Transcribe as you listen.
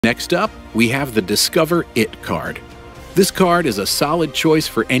Next up, we have the Discover It card. This card is a solid choice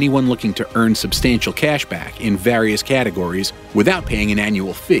for anyone looking to earn substantial cash back in various categories without paying an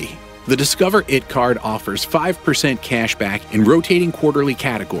annual fee. The Discover It card offers 5% cash back in rotating quarterly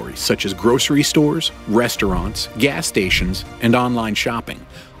categories such as grocery stores, restaurants, gas stations, and online shopping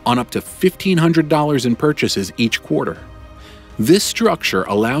on up to $1,500 in purchases each quarter. This structure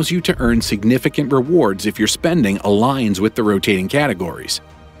allows you to earn significant rewards if your spending aligns with the rotating categories.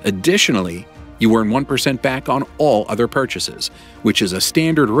 Additionally, you earn 1% back on all other purchases, which is a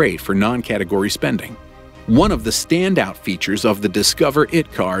standard rate for non-category spending. One of the standout features of the Discover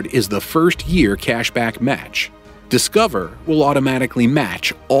It card is the first-year cashback match. Discover will automatically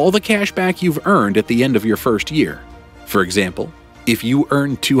match all the cashback you've earned at the end of your first year. For example, if you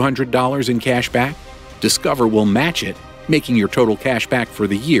earn $200 in cashback, Discover will match it, making your total cashback for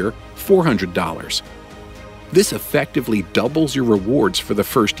the year $400. This effectively doubles your rewards for the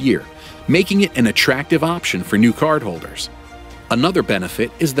first year, making it an attractive option for new cardholders. Another benefit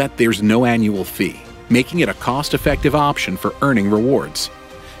is that there's no annual fee, making it a cost-effective option for earning rewards.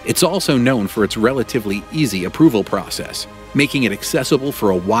 It's also known for its relatively easy approval process, making it accessible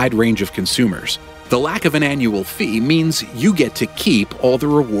for a wide range of consumers. The lack of an annual fee means you get to keep all the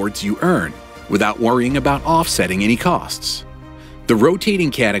rewards you earn, without worrying about offsetting any costs. The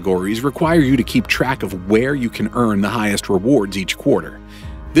rotating categories require you to keep track of where you can earn the highest rewards each quarter.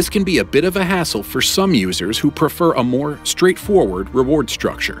 This can be a bit of a hassle for some users who prefer a more straightforward reward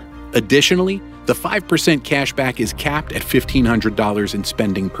structure. Additionally, the 5% cashback is capped at $1,500 in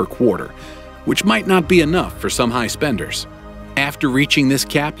spending per quarter, which might not be enough for some high spenders. After reaching this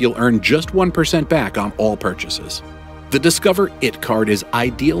cap, you'll earn just 1% back on all purchases. The Discover It card is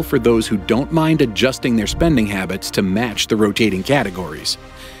ideal for those who don't mind adjusting their spending habits to match the rotating categories.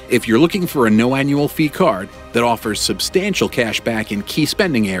 If you're looking for a no annual fee card that offers substantial cash back in key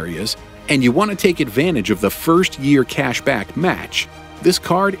spending areas, and you want to take advantage of the first-year cashback match, this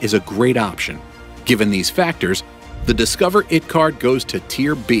card is a great option. Given these factors, the Discover It card goes to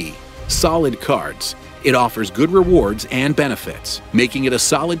Tier B, Solid Cards. It offers good rewards and benefits, making it a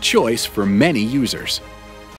solid choice for many users.